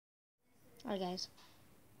Alright, guys.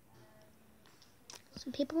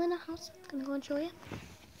 Some people in the house. I'm gonna go and show you.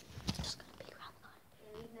 Just gonna be around the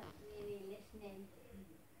He's not really listening.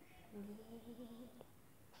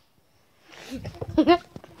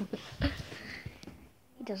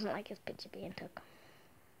 He doesn't like his picture being took.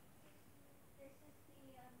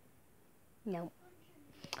 No.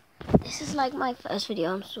 This is like my first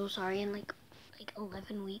video. I'm so sorry. In like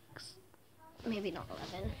 11 weeks. Maybe not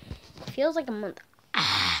 11. It feels like a month.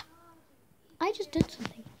 Ah, I just did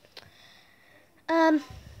something.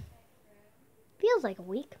 Feels like a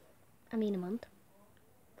week. I mean a month.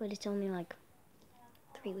 But it's only like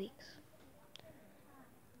 3 weeks.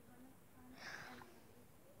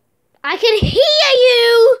 I can hear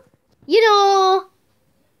you! You know,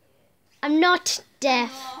 I'm not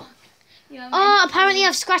deaf. Oh, apparently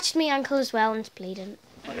I've scratched my ankle as well and it's bleeding.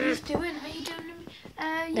 What are you doing? Are you doing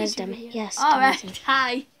There's YouTube Demi. video? Yes. All Demi's right.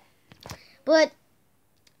 Hi. But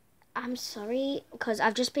I'm sorry because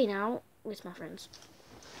I've just been out with my friends.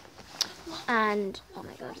 And oh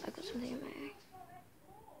my god, I got something in my eye.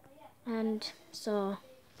 And so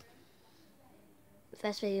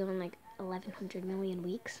first video in like 1100 million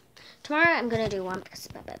weeks. Tomorrow I'm gonna do one because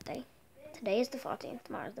it's my birthday. Today is the 14th,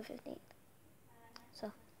 tomorrow's the 15th. So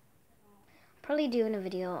I'll probably doing a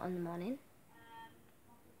video on the morning.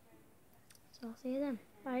 So I'll see you then.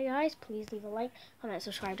 Bye guys, please leave a like, comment,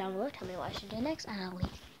 subscribe down below, tell me what I should do next, and I'll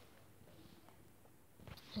leave.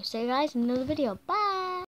 I'll see you guys in another video. Bye!